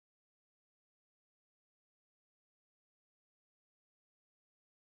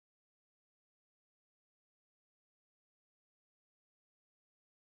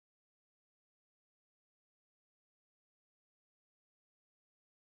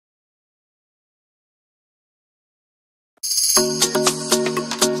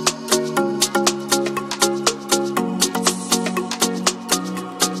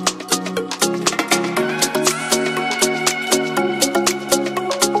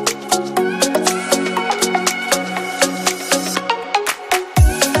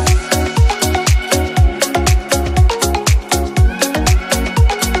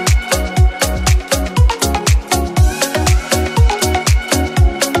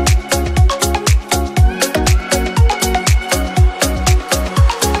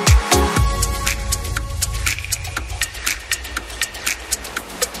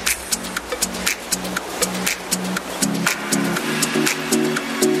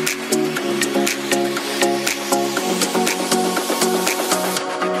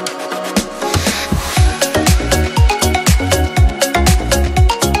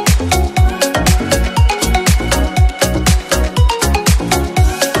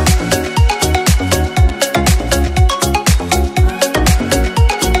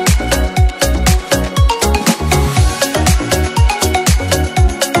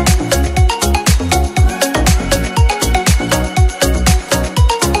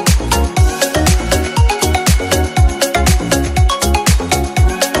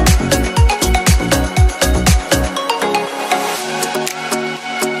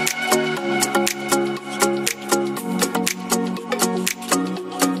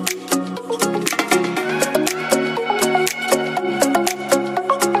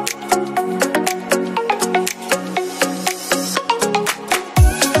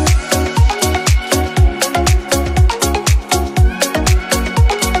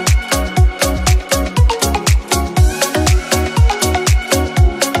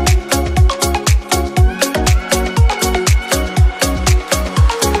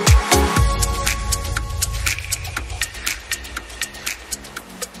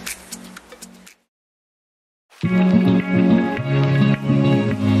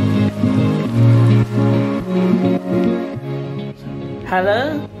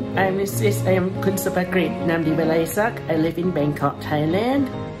Hello, I am Khun Great Namdi Belaisak. I live in Bangkok, Thailand.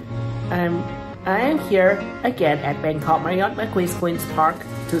 I am here again at Bangkok Marriott Marquis Queen's Park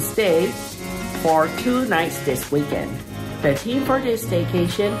to stay for 2 nights this weekend. The theme for this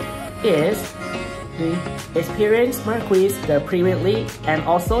staycation is the Experience Marquis, the Premier League, and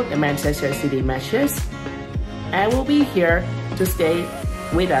also the Manchester City matches. I will be here to stay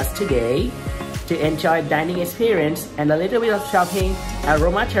with us today to enjoy dining experience and a little bit of shopping,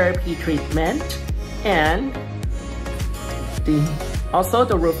 aromatherapy treatment, and also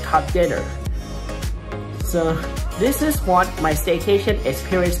the rooftop dinner. So this is what my staycation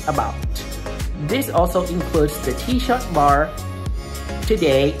experience about. This also includes the Teeshot Bar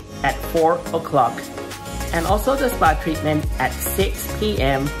today at 4 o'clock, and also the spa treatment at 6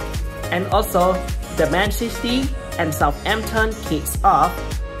 p.m. and also the Man City and Southampton kicks off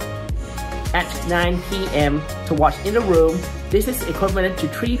at 9 p.m. to watch in the room. This is equivalent to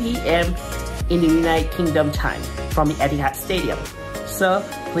 3 p.m. in the United Kingdom time from the Etihad Stadium. So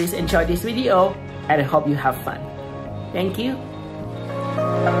please enjoy this video and I hope you have fun. Thank you.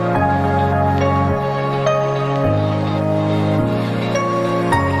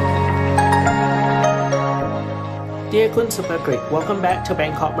 Dear Khun Great, welcome back to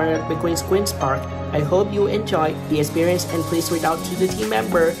Bangkok Marriott Marquis Queen's Park. I hope you enjoyed the experience and please reach out to the team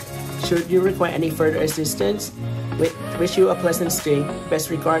member should you require any further assistance. Wish you a pleasant stay.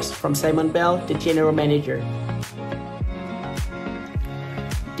 Best regards from Simon Bell, the General Manager.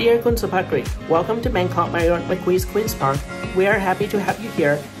 Dear Khun Great, welcome to Bangkok Marriott Marquis Queen's Park. We are happy to have you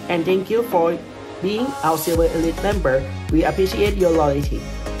here and thank you for being our Silver Elite member. We appreciate your loyalty.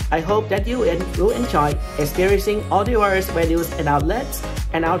 I hope that you will enjoy experiencing all the various venues and outlets,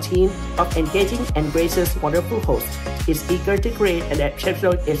 and our team of engaging and gracious wonderful hosts is eager to create an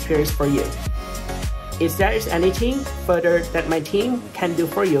exceptional experience for you. If there is anything further that my team can do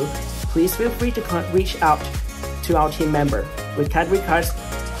for you, please feel free to reach out to our team member. With kind regards,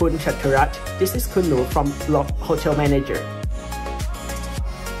 Khun Chanel. This is Khun Noo from Hotel Manager.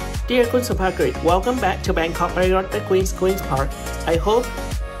 Dear Khun Great, welcome back to Bangkok Marriott Marquis Queen's Park. I hope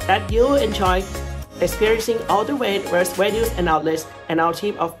that you will enjoy experiencing all the various venues and outlets, and our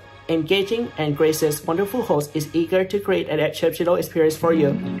team of engaging and gracious wonderful hosts is eager to create an exceptional experience for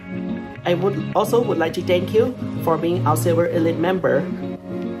you. I would like to thank you for being our Silver Elite member,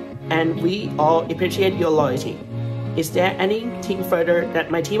 and we all appreciate your loyalty. Is there anything further that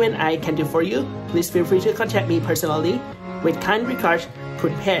my team and I can do for you? Please feel free to contact me personally. With kind regards,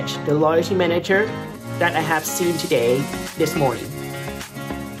 Khun Petch, the loyalty manager that I have seen this morning.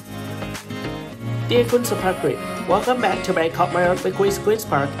 Dear Khun Great, welcome back to Bangkok Marriott Marquis Queen's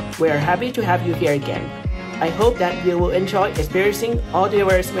Park. We are happy to have you here again. I hope that you will enjoy experiencing all the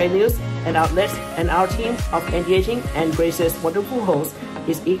diverse menus and outlets, and our team of engaging and gracious wonderful hosts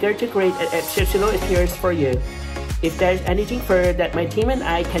is eager to create an exceptional experience for you. If there's anything further that my team and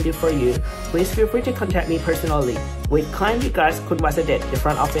I can do for you, please feel free to contact me personally. With kind regards, Khun Wasadet, the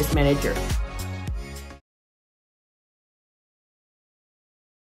front office manager.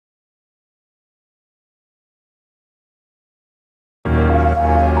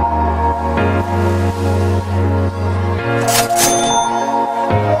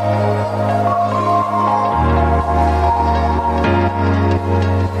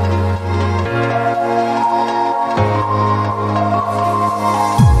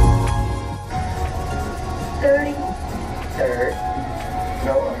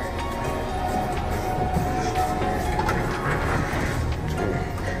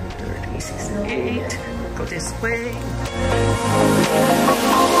 Go this way.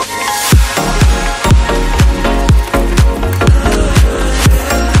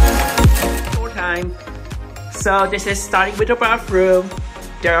 More time. So this is starting with the bathroom.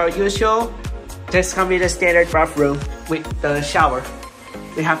 The usual, this comes with the standard bathroom with the shower.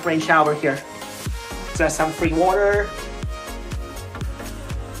 We have rain shower here. There's some free water.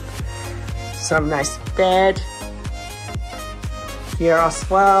 Some nice bed here as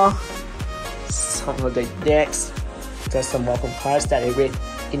well. Some of the decks. There's some welcome cards that I read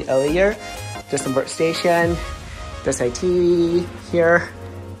in earlier. There's some workstation. There's a TV here.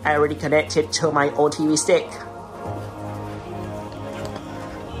 I already connected to my own TV stick.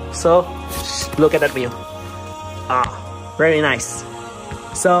 So look at that view. Ah, very nice.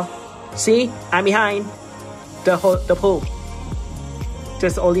 So see, I'm behind the pool.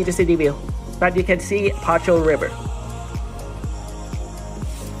 Just only the city view, but you can see partial river.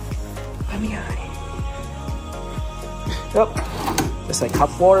 I'm behind. Yep. There's like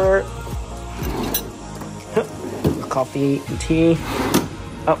cup water, coffee and tea.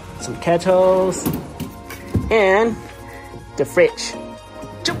 Oh, some kettles, and the fridge.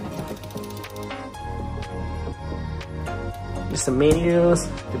 There's some menus,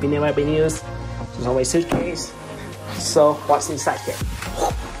 the nearby menus. There's always suitcase. So what's inside here?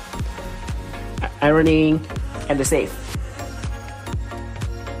 Ironing and the safe.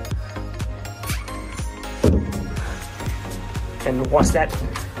 And what's that?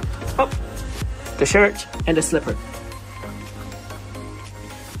 Oh, the shirt and the slipper.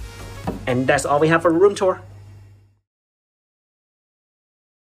 And that's all we have for room tour.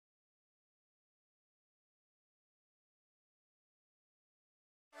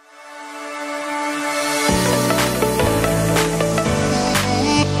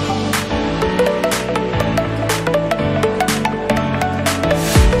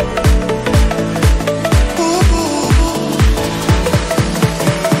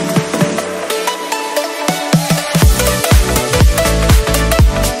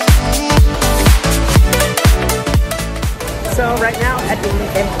 So right now at the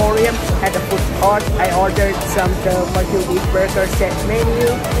Emporium at the food court, I ordered some the Wagyu beef burger set menu,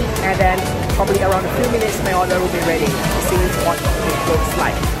 and then probably around a few minutes my order will be ready to see what it looks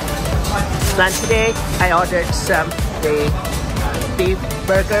like. Lunch today, I ordered some the beef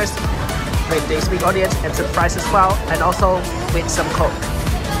burgers with the sweet onions and some fries as well, and also with some Coke.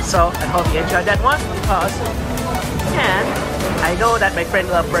 So I hope you enjoyed that one, because and I know that my friend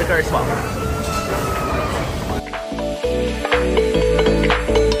loves burger as well.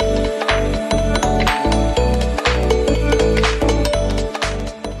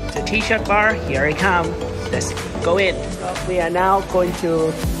 Teeshot Bar, here I come. Let's go in. We are now going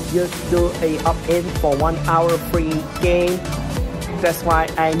to do a opt-in for 1 hour free game. That's why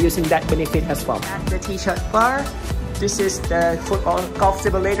I'm using that benefit as well. At the Teeshot Bar, this is the football golf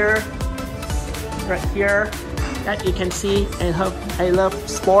simulator right here that you can see. And I love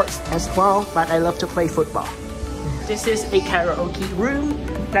sports as well, but I love to play football. This is a karaoke room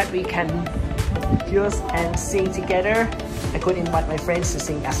that we can use and sing together. I could invite my friends to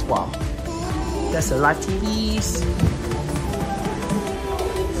sing as well. There's a live TVs.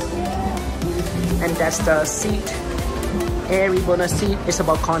 And that's the seat. Every bonus seat is a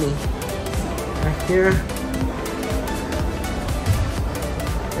balcony. Right here.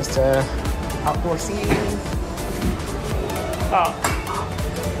 There's the outdoor seating. Oh.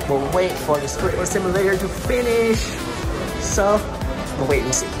 We'll wait for the football simulator to finish. So, we'll wait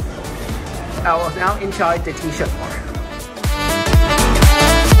and see. I will now enjoy the Teeshot Bar.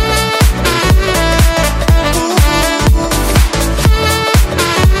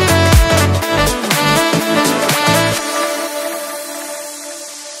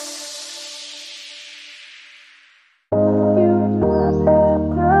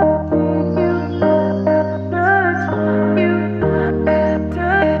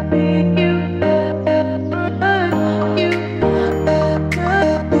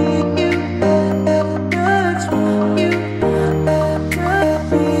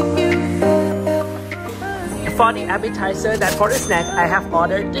 for the appetizer, that for the snack, I have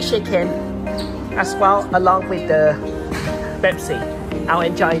ordered the chicken as well, along with the Pepsi. I'll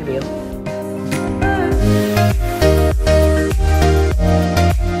enjoy the meal.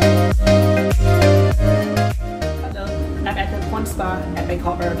 Hello, I'm at the Khun Spa at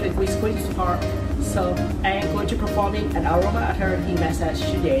Bangkok Marriott Marquis. So I am going to performing an aromatherapy massage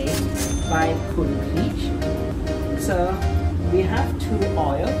today by Khun Peach. So we have two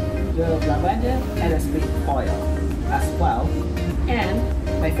oil, the lavender and the sweet oil as well. And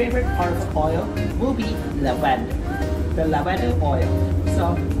my favorite part of the oil will be lavender, the lavender oil.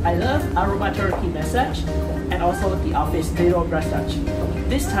 So I love aromatherapy massage and also the office payroll massage.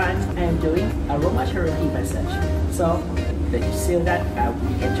 This time I am doing aromatherapy massage. So let's see that I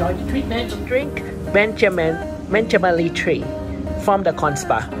will enjoy the treatment. Drink Benjamin tree from the Khun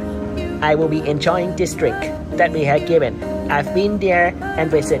Spa. I will be enjoying this drink that we have given. I've been there and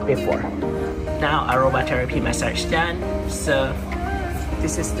visited before. Now aromatherapy massage done. So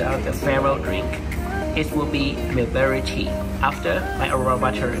this is the farewell drink. It will be mulberry tea after my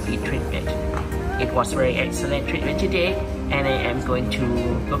aromatherapy treatment. It was very excellent treatment today, and I am going to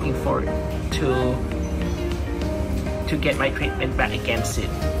looking forward to get my treatment back again soon.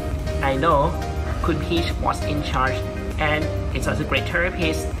 I know Khun Peach was in charge, and it's also a great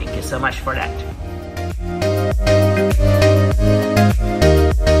therapist. Thank you so much for that.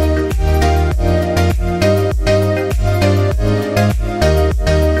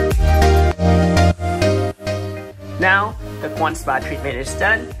 Now the Khun Spa treatment is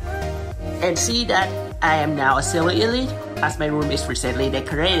done, and see that I am now a silver elite as my room is recently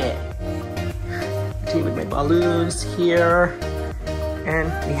decorated. With my balloons here, and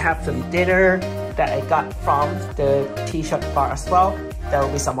we have some dinner that I got from the Teeshot Bar as well. There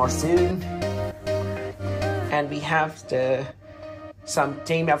will be some more soon. And we have some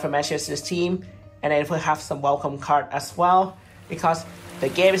team from Manchester's team, and then we have some welcome card as well, because the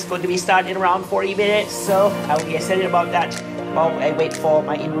game is going to be starting in around 40 minutes, so I will be excited about that while I wait for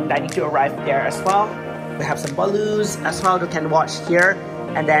my in-room dining to arrive there as well. We have some balloons as well you can watch here,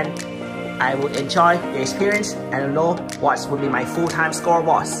 and then I will enjoy the experience and know what will be my full-time score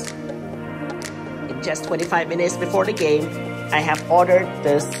was. In just 25 minutes before the game, I have ordered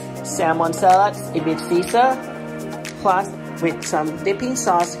the salmon salads with Caesar, plus with some dipping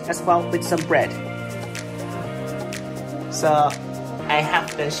sauce as well with some bread. So I have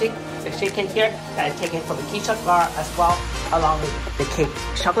the chicken here that I taken from the Teeshot Bar as well, along with the cake,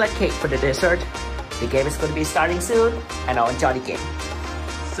 chocolate cake for the dessert. The game is going to be starting soon, and I'll enjoy the game.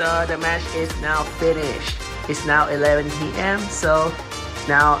 So the match is now finished. It's now 11 p.m. So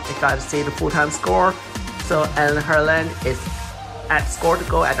now I got to see the full-time score. So Alan Herland is at score to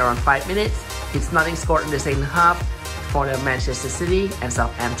go at around 5 minutes. It's nothing scored in the second half for the Manchester City and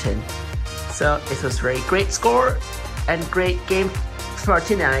Southampton. So it was a very great score and great game for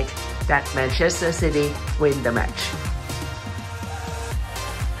tonight that Manchester City win the match.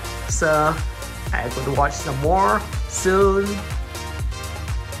 So I'm going to watch some more soon.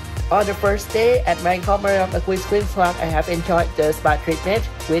 On the first day at Bangkok Marriott Marquis, I have enjoyed the spa treatment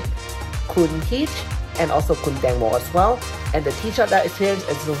with Khun Peach and also Khun Tangmo as well, and the Teeshot Bar experience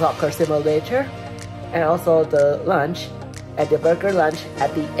is a soccer simulator, and also the lunch at the burger lunch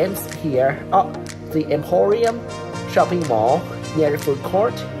at the the Emporium shopping mall near the food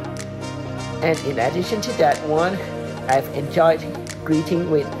court. And in addition to that one, I've enjoyed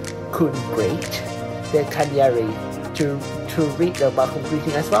greeting with Khun Great, the culinary, to read the welcome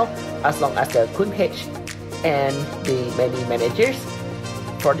greeting as well, as long as the Khun Petch and the many managers.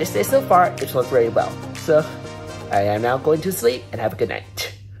 For this day so far, it was very well. So I am now going to sleep and have a good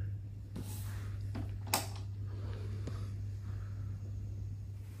night.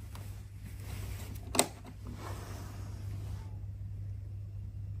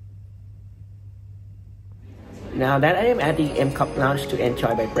 Now that I am at the M Cup Lounge to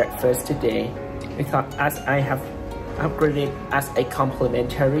enjoy my breakfast today, because as I have upgraded as a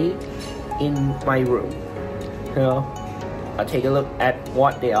complimentary in my room. So I'll take a look at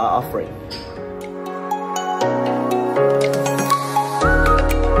what they are offering.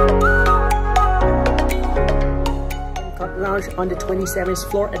 Lounge on the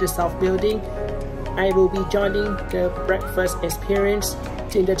 27th floor at the South Building. I will be joining the breakfast experience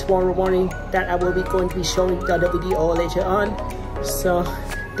in the tomorrow morning that I will be going to be showing the video later on. So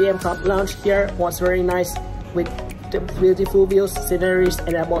the M Club Lounge here was very nice with the beautiful views, sceneries,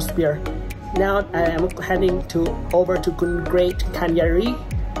 and atmosphere. Now I am heading over to Khun Great Culinary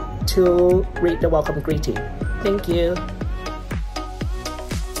to read the welcome greeting. Thank you.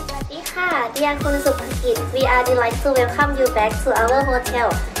 Dear Khun Sukhakit, we are delighted to welcome you back to our hotel.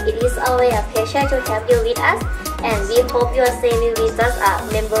 It is always a pleasure to have you with us. and we hope your stay will be just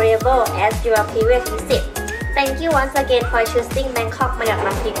as memorable as your previous visit. Thank you once again for choosing Bangkok Marriott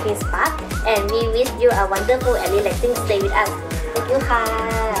Marquis Queen's Park, and we wish you a wonderful and relaxing stay with us. Thank you, ka.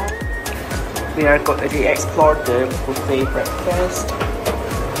 We are going to explore the buffet breakfast.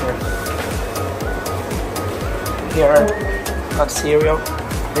 Here got cereal.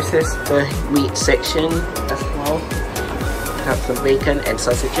 This is the meat section as well. Have some bacon and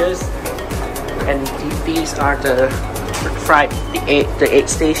sausages, and these are the fried the egg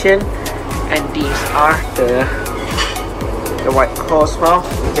station, and these are the white cloth as well.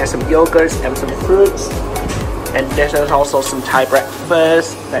 There's some yogurts and some fruits, and there's also some Thai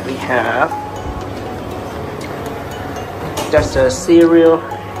breakfast that we have. That's the cereal,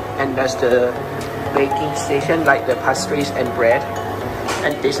 and that's the baking station, like the pastries and bread.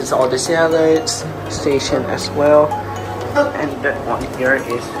 And this is all the salads station as well. And that one here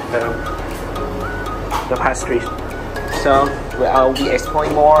is the pastries. So I'll be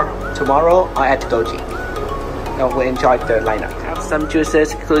exploring more tomorrow at Goji. We'll enjoy the lineup. Have some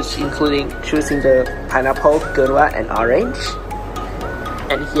juices, including choosing the pineapple, guava, and orange.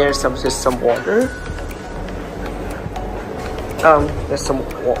 And here's some water.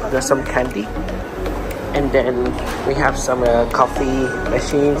 There's some candy. And then we have some coffee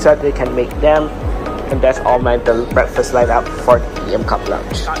machines that we can make them. And that's all the breakfast lineup for the Bangkok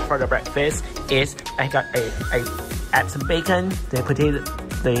lunch. For the breakfast is I add some bacon, the potato,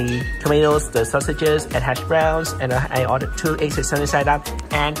 the tomatoes, the sausages, and hash browns, and I ordered 2 eggs with sunny side up,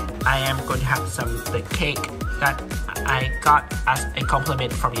 and I am going to have the cake that I got as a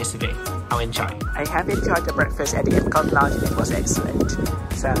compliment from yesterday. I'll enjoy. I have enjoyed the breakfast at the Bangkok lounge, and it was excellent.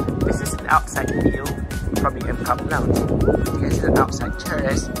 So this is an outside view from the Bangkok lounge. This is an outside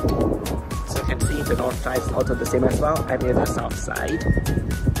terrace. So you can see the north side is also the same as well. I'm in the south side.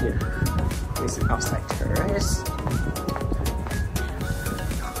 Here. This is outside terrace.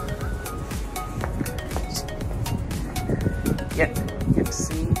 Yeah, you can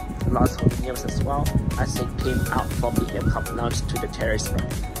see lots of videos as well as they came out from the Bangkok lounge to the terrace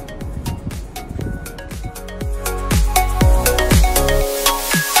front.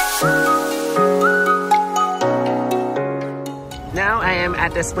 Now I am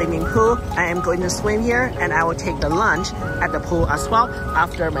at the swimming pool. I am going to swim here, and I will take the lunch at the pool as well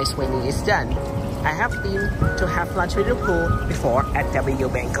after my swimming is done. I have been to have lunch with the pool before at W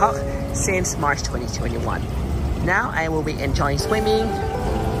Bangkok since March 2021. Now I will be enjoying swimming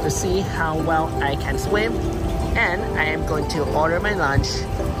to see how well I can swim, and I am going to order my lunch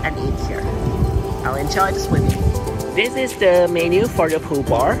and eat here. I'll enjoy the swimming. This is the menu for the pool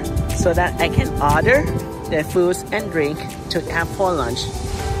bar so that I can order the foods and drink to have for lunch.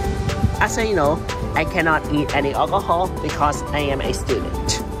 As you know, I cannot eat any alcohol because I am a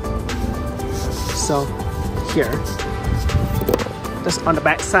student. So here, just on the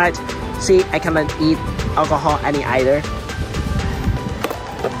back side, see, I cannot eat alcohol any either.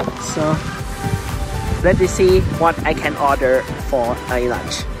 So let me see what I can order for my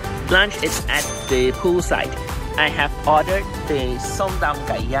lunch. Lunch is at the pool side. I have ordered the som dam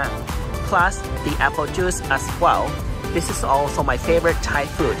gai yang plus the apple juice as well. This is also my favorite Thai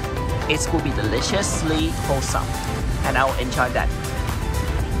food. It will be deliciously wholesome, and I will enjoy that.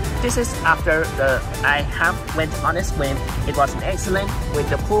 This is after I have went on a swim. It was excellent with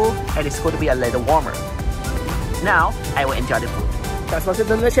the pool, and it's going to be a little warmer. Now I will enjoy the food. That was a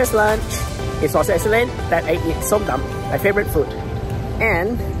delicious lunch. It's also excellent that I eat som dam, my favorite food,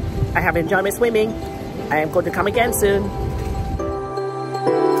 and I have enjoyed my swimming. I am going to come again soon.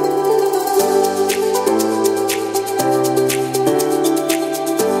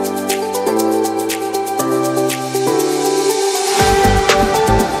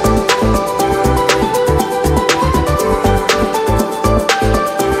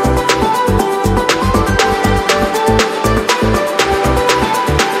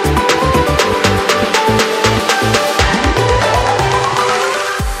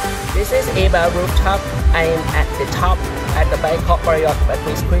 ABar Rooftop. I am at the top at the Bangkok Marriott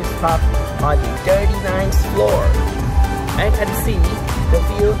Marquis Queen's Park on the 39th floor. I can see the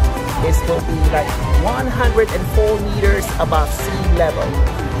view is going to be like 104 meters above sea level.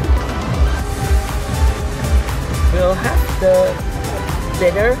 We'll have the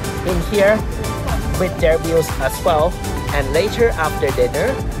dinner in here with their views as well, and later after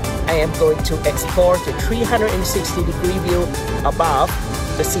dinner I am going to explore the 360-degree view above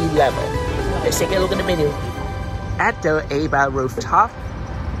the sea level. Let's take a look at the menu. At the ABar Rooftop,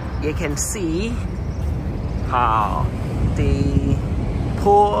 you can see how the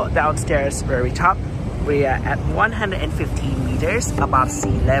pool downstairs very top. We are at 115 meters above sea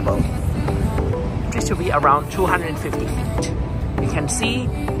level. This should be around 250 feet. You can see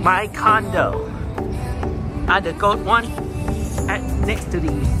my condo. The gold one next to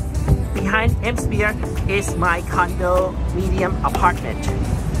the behind Hemisphere is my condo medium apartment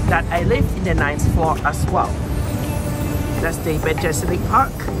that I live in the 9th floor as well. That's the Majestic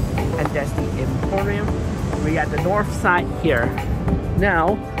Park and that's the Emporium. We're at the north side here.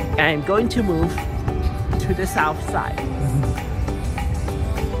 Now I'm going to move to the south side.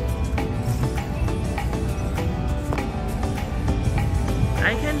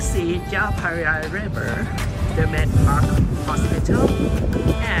 I can see Japaria River, the Med Park Hospital,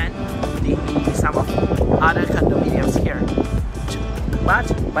 and some of other condominiums here.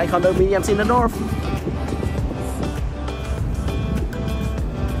 But my condominiums in the north.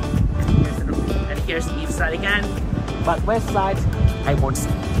 And here's the east side again, but west side I won't see.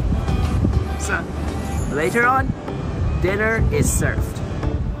 So later on, dinner is served.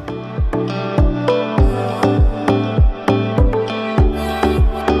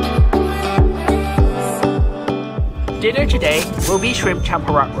 Dinner today will be shrimp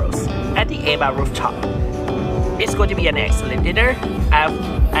champorot roast at the ABar Rooftop. It's going to be an excellent dinner.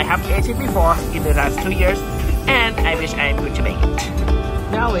 I have ate it before in the last 2 years and I wish I am good to make it.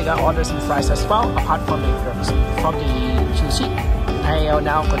 Now we're gonna order some fries as well, apart from the sushi. I am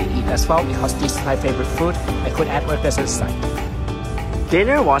now going to eat as well because this is my favorite food. I could add workers on the side.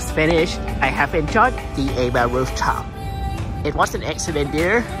 Dinner was finished. I have enjoyed the ABar Rooftop. It was an excellent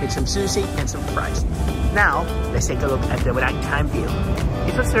dinner with some sushi and some fries. Now, let's take a look at the nighttime view.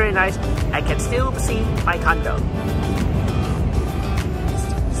 It was very nice. I can still see my condo.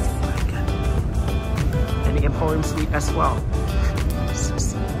 And the Emporium Suite as well.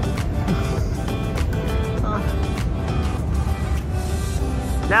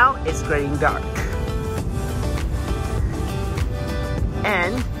 Now it's getting dark.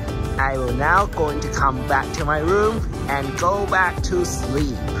 And I will now going to come back to my room and go back to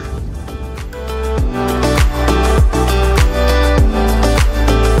sleep.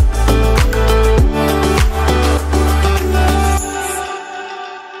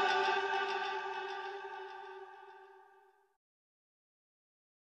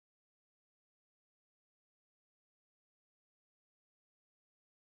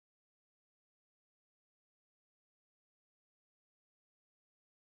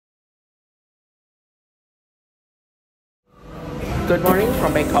 Good morning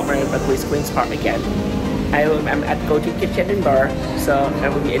from Bangkok Marriott Marquis Queen's Park again. I'm at Goji Kitchen Bar, so I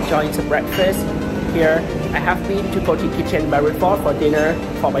will be enjoying some breakfast here. I have been to Goji Kitchen Bar before for dinner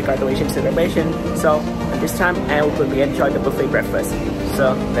for my graduation celebration, so this time I will be enjoying the buffet breakfast.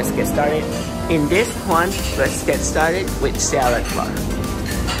 So let's get started. In this one, let's get started with salad bar.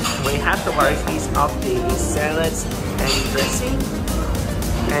 We have the varieties of the salads and dressing,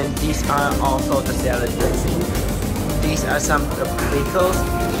 and these are also the salad dressing. These are some of the pickles.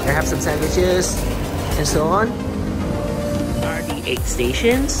 I have some sandwiches and so on. Are the egg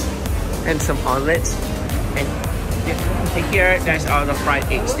stations and some omelets. And here, there's all the fried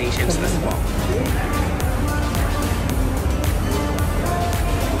egg stations as well.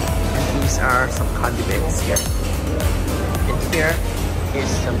 And these are some condiments here. And here is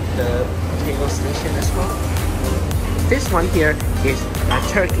some the potato station as well. This one here is a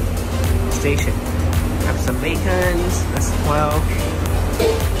turkey station. Have some bacons as well,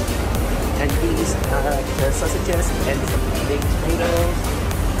 and these are the sausages and some baked potatoes.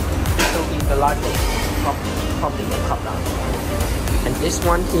 This will be the largest probably in Bangkok. And this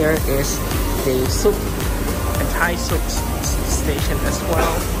one here is the soup and Thai soup station as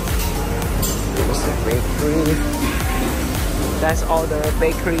well. There's the bakery. That's all the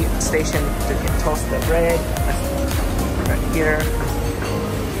bakery station to toast the bread. Right here.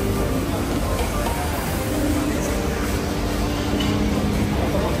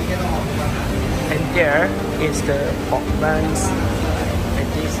 And there is the pork buns, and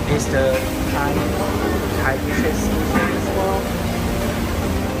this is the Thai dishes as well.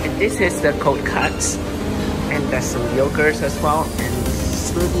 And this is the cold cuts, and there's some yogurts as well, and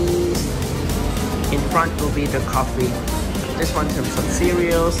smoothies. In front will be the coffee. This one has some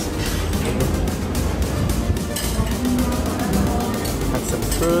cereals. Have some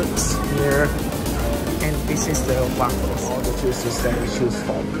fruits here. And this is the waffles, all the juices that we choose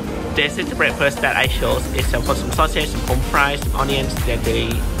from. This is the breakfast that I chose. It's for some sausage, some home fries, some onions, then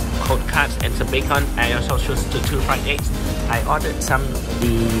the cold cuts and some bacon. I also chose the 2 fried eggs. I ordered some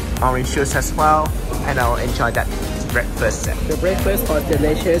the orange juice as well, and I'll enjoy that breakfast set. The breakfast was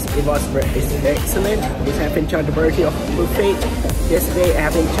delicious. It was excellent. We have enjoyed the variety of buffet. Yesterday I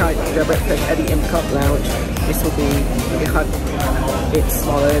have enjoyed the breakfast at the Bangkok Lounge. This will be because it's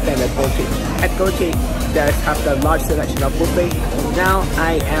smaller than the Goji. At Goji, there's have the large selection of buffet. Now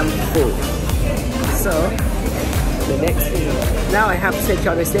I am full. So the next thing, now I have to say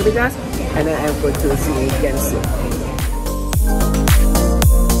y'all to stay with us, and then I'm going to see you again soon.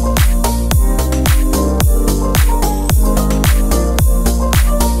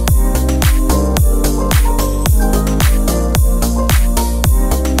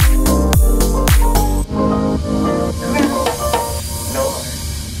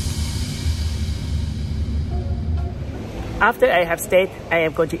 After I have stayed, I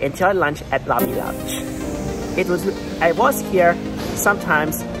am going to enjoy lunch at Lobby Lounge. I was here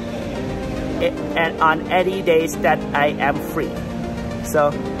sometimes and on any days that I am free. So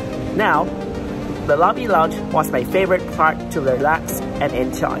now, the Lobby Lounge was my favorite part to relax and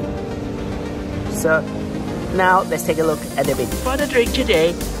enjoy. So now let's take a look at the video. For the drink today,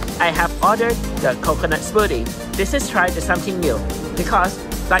 I have ordered the coconut smoothie. This is trying something new because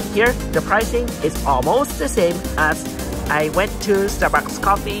like here, the pricing is almost the same as I went to Starbucks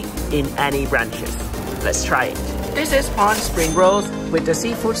coffee in any branches. Let's try it. This is prawn spring rolls with the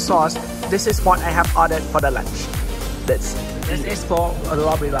seafood sauce. This is what I have ordered for the lunch. This is for a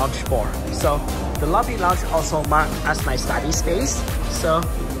Lobby Lounge bar. So the Lobby Lounge also marked as my study space. So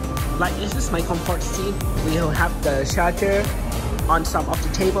like this is my comfort seat. We will have the charger on some of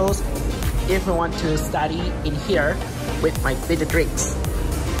the tables if we want to study in here with the drinks.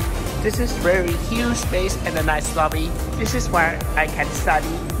 This is very huge space and a nice lobby. This is where I can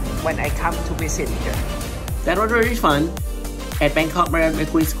study when I come to visit here. That was really fun at Bangkok Marriott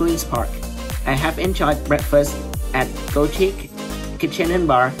Marquis Queen's Park. I have enjoyed breakfast at Goji Kitchen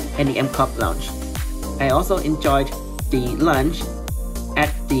Bar and the Bangkok Lounge. I also enjoyed the lunch at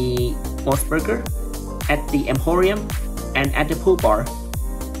the Mosburger, at the Emporium, and at the pool bar.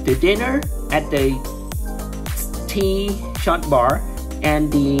 The dinner at the Teeshot Bar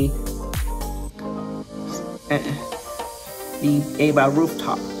and the ABar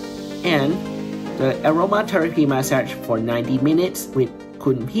Rooftop, and the Aromatherapy Massage for 90 minutes with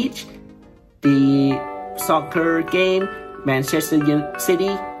Khun Peach, the soccer game Manchester City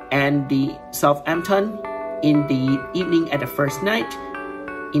and the Southampton in the evening at the first night.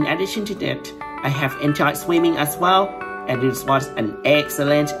 In addition to that, I have enjoyed swimming as well, and this was an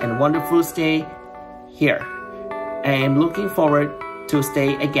excellent and wonderful stay here. I am looking forward to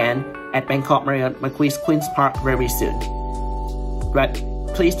stay again at Bangkok Marriott Marquis Queen's Park very soon. But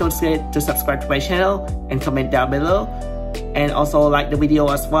please don't forget to subscribe to my channel and comment down below, and also like the video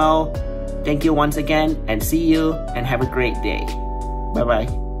as well. Thank you once again, and see you and have a great day. Bye bye.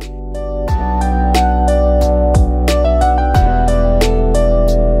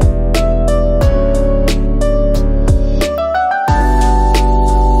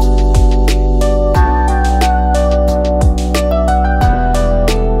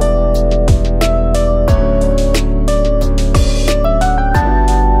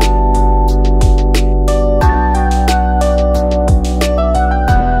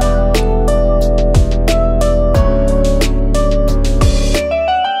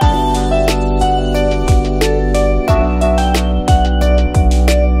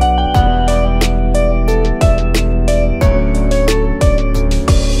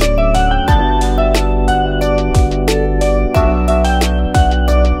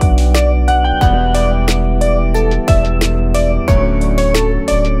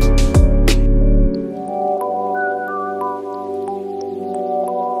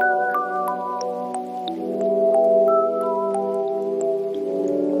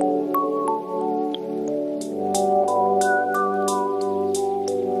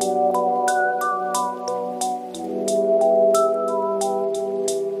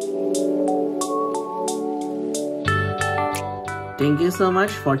 Thank you so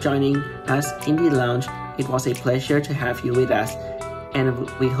much for joining us in the lounge. It was a pleasure to have you with us, and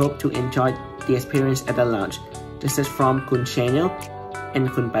we hope to enjoy the experience at the lounge. This is from Khun Chanel and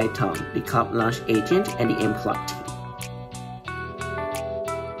Khun Baitong, the club lounge agent and the M-Club team.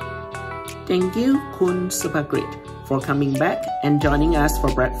 Thank you, Khun Great, for coming back and joining us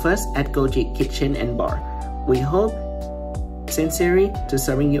for breakfast at Goji Kitchen and Bar. We hope sincerely to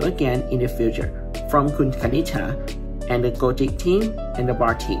serving you again in the future. From Khun Kanisha and the Goji team and the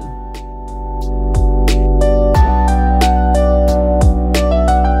bar team.